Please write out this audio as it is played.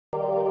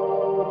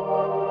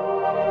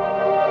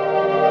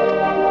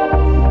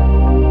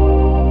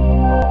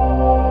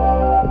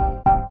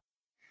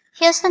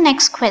Here's the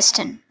next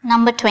question,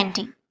 number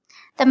 20.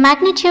 The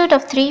magnitude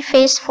of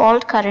three-phase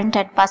fault current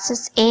at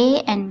buses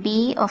A and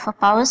B of a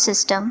power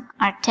system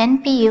are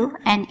 10 pu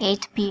and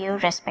 8 pu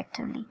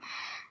respectively.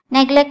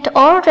 Neglect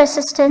all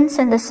resistance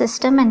in the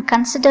system and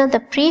consider the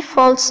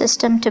pre-fault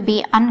system to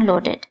be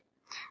unloaded.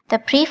 The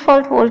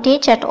pre-fault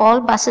voltage at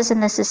all buses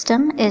in the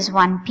system is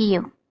 1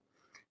 pu.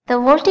 The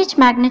voltage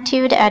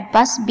magnitude at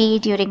bus B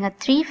during a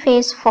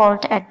three-phase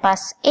fault at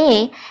bus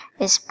A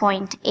is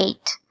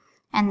 0.8.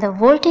 And the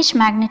voltage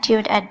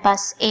magnitude at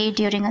bus A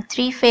during a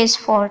three-phase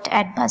fault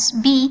at bus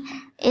B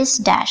is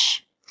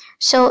dash.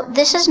 So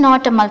this is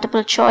not a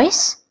multiple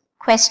choice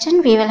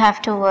question. We will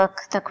have to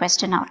work the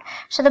question out.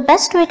 So the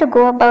best way to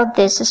go about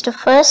this is to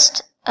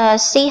first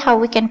see how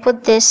we can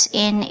put this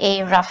in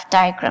a rough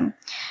diagram.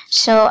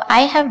 So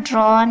I have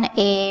drawn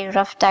a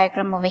rough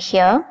diagram over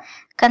here,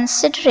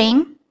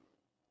 considering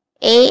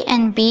A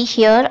and B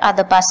here are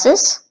the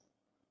buses.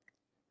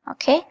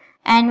 Okay,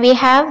 and we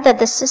have that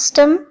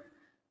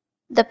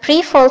the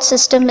pre-fault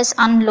system is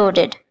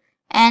unloaded,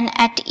 and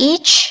at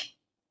each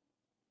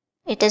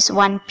it is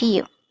 1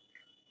 pu.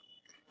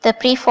 The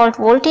pre-fault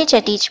voltage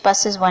at each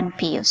bus is 1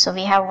 pu. So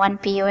we have 1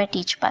 pu at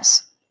each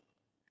bus.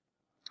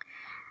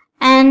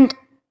 And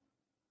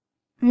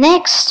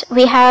next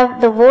we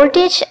have the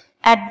voltage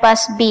at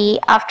bus B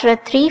after a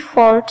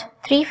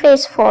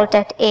three-phase fault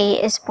at A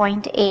is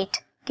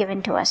 0.8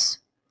 given to us.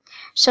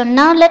 So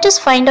now let us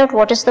find out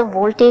what is the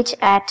voltage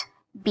at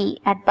B,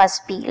 at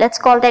bus B. Let's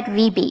call that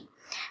VB.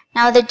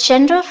 Now the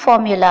general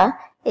formula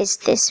is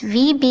this: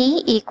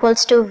 VB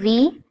equals to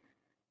V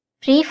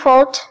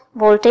pre-fault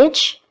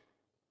voltage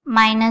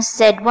minus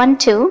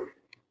Z12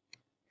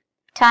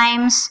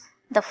 times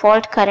the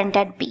fault current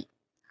at B.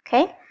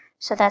 Okay,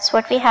 so that's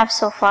what we have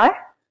so far.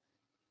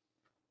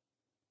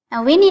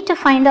 Now we need to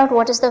find out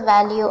what is the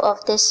value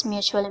of this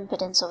mutual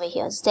impedance over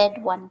here,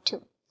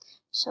 Z12.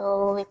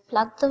 So we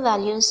plug the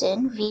values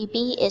in.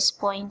 VB is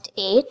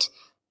 0.8,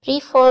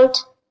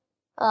 pre-fault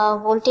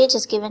voltage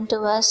is given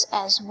to us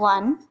as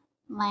 1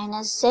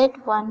 minus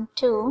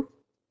Z12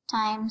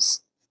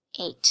 times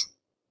 8.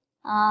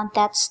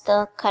 That's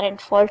the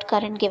fault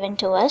current given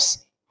to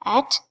us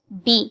at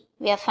B.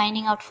 We are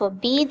finding out for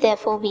B,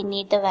 therefore we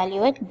need the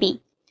value at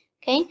B.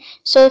 Okay,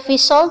 so if we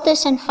solve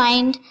this and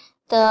find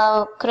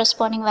the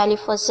corresponding value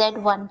for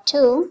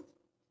Z12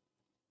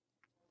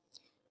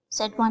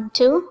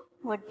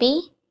 would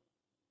be,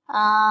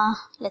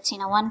 let's see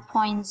now,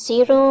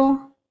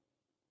 1.0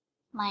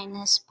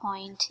 minus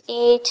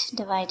 0.8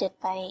 divided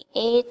by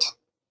 8,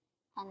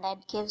 and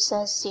that gives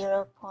us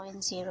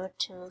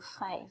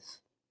 0.025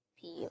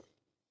 pu.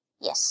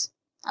 Yes,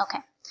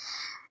 okay.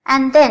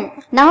 And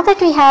then now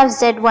that we have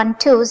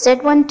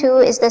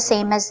Z12 is the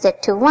same as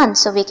Z21,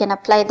 so we can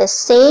apply the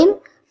same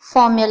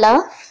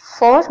formula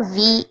for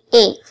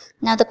VA.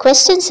 Now the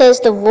question says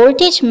the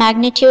voltage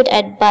magnitude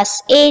at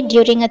bus A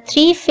during a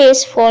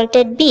three-phase fault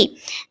at B.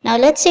 Now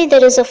let's say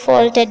there is a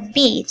fault at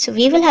B, so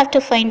we will have to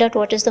find out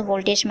what is the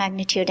voltage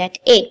magnitude at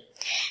A.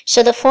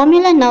 So the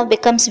formula now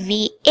becomes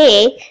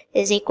VA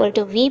is equal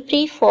to V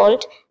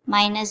pre-fault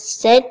minus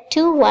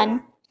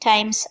Z21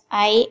 times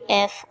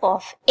IF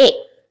of A.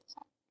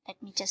 So let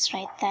me just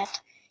write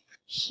that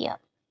here.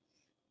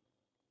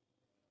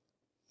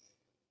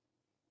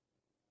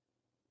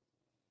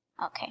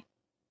 Okay.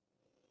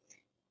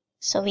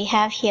 So we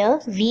have here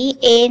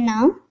VA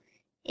now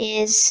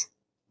is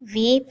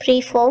V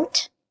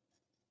pre-fault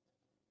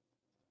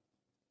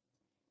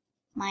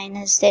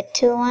minus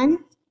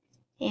Z21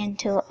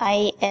 into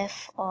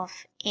IF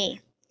of A.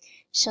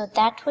 So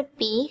that would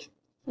be,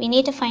 we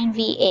need to find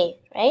VA,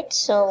 right?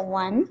 So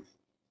 1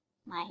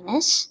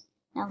 minus,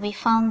 now we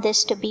found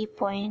this to be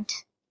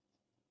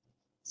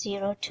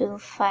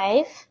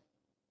 0.025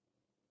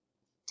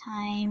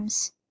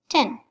 times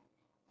 10.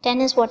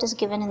 10 is what is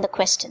given in the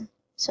question.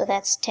 So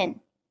that's 10.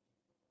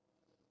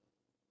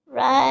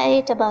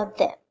 Right about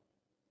there.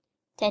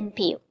 10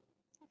 pu.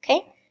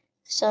 Okay.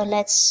 So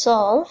let's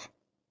solve.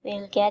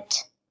 We'll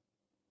get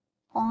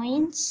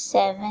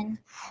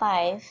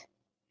 0.75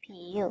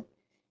 pu.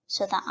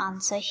 So the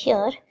answer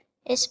here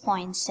is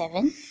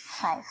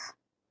 0.75.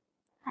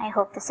 I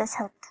hope this has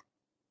helped.